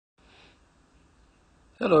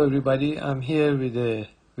Hello everybody, I'm here with a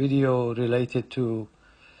video related to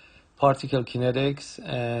particle kinetics,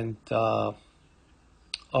 and our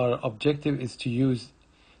objective is to use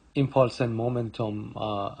impulse and momentum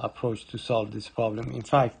approach to solve this problem. In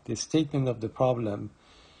fact, the statement of the problem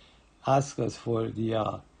asks us for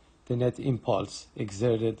the net impulse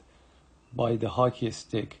exerted by the hockey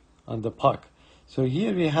stick on the puck. So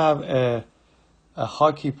here we have a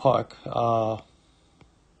hockey puck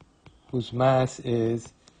whose mass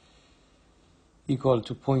is equal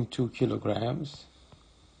to 0.2 kilograms,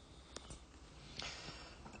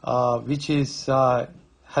 which is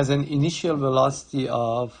has an initial velocity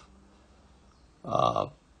of 10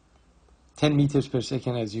 meters per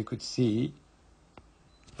second, as you could see,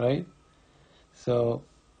 right? So,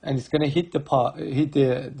 and it's going to hit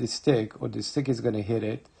the stick, or the stick is going to hit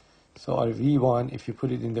it. So our V1, if you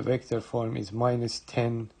put it in the vector form, is minus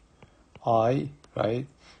 10I, right?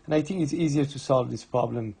 And I think it's easier to solve this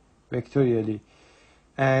problem vectorially.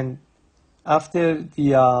 And after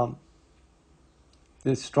the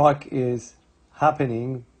stroke is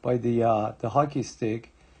happening by the hockey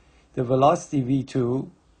stick, the velocity V2,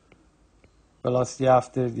 velocity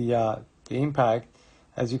after the impact,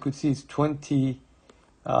 as you could see, is 20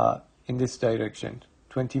 in this direction,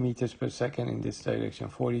 20 meters per second in this direction,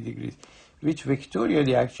 40 degrees, which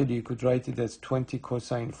vectorially actually you could write it as 20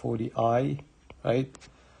 cosine 40I, right,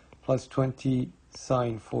 plus 20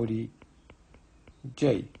 sine 40J.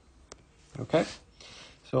 Okay,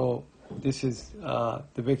 so this is the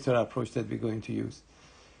vector approach that we're going to use.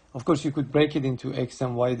 Of course, you could break it into x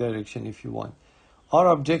and y direction if you want. Our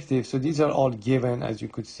objective, so these are all given, as you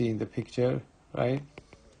could see in the picture, right?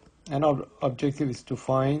 And our objective is to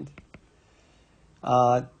find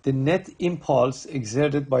the net impulse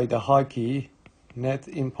exerted by the hockey, net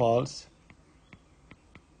impulse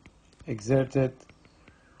exerted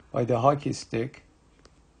by the hockey stick,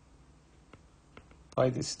 by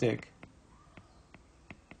the stick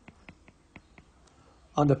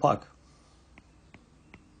on the puck.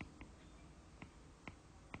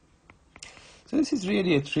 So this is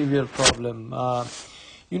really a trivial problem.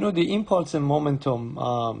 You know, the impulse and momentum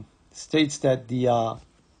states that the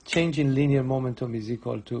change in linear momentum is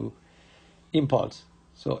equal to impulse.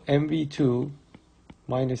 So mv2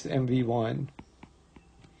 minus mv1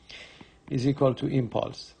 is equal to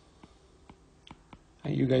impulse.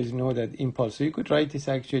 And you guys know that impulse. So you could write this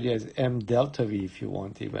actually as m delta v if you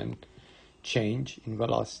want, even change in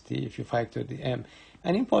velocity if you factor the m.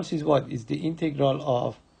 And impulse is what? Is the integral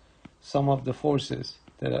of some of the forces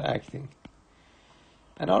that are acting.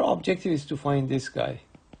 And our objective is to find this guy.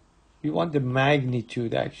 We want the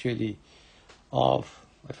magnitude actually of,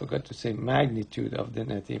 I forgot to say, magnitude of the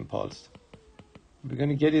net impulse. We're going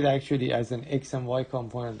to get it actually as an x and y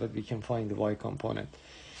component, but we can find the y component.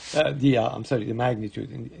 The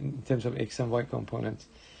magnitude in terms of x and y components,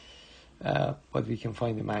 but we can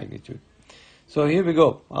find the magnitude. So here we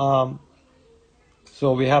go.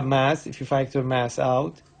 So we have mass. If you factor mass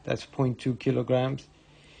out, that's 0.2 kilograms.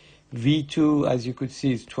 V2, as you could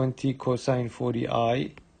see, is 20 cosine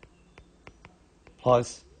 40I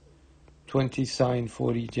plus 20 sine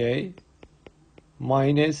 40J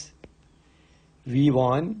minus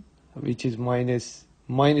V1, which is minus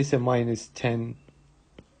a minus 10I.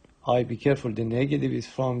 Be careful, the negative is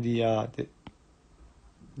from the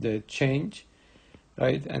change,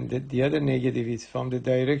 right? And the other negative is from the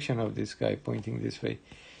direction of this guy pointing this way.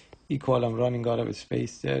 Equal, I'm running out of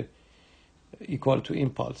space there, equal to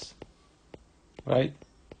impulse, right?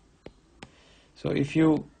 So if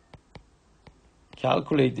you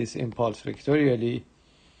calculate this impulse vectorially,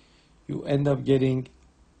 you end up getting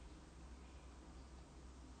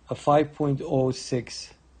a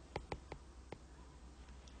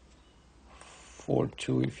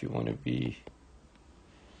 5.0642, if you want to be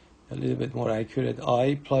a little bit more accurate,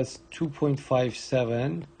 I plus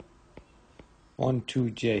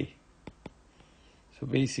 2.5712J. So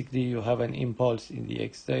basically you have an impulse in the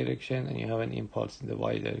x direction and you have an impulse in the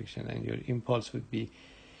y direction, and your impulse would be,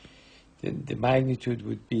 the magnitude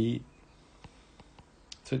would be,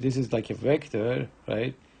 so this is like a vector,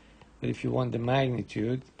 right? But if you want the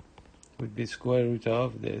magnitude, it would be square root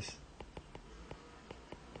of this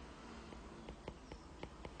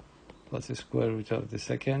plus the square root of the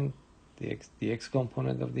second, the x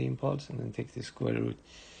component of the impulse, and then take the square root.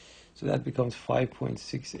 So that becomes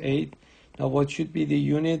 5.68. Now what should be the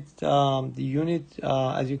unit?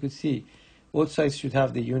 As you could see, both sides should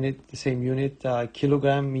have the same unit,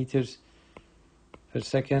 kilogram meters per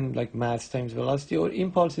second, like mass times velocity, or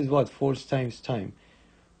impulse is what? Force times time.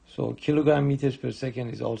 So kilogram meters per second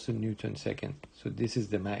is also Newton second. So this is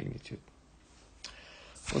the magnitude.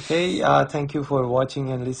 Okay, thank you for watching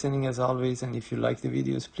and listening as always. And if you like the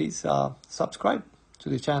videos, please subscribe to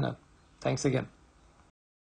the channel. Thanks again.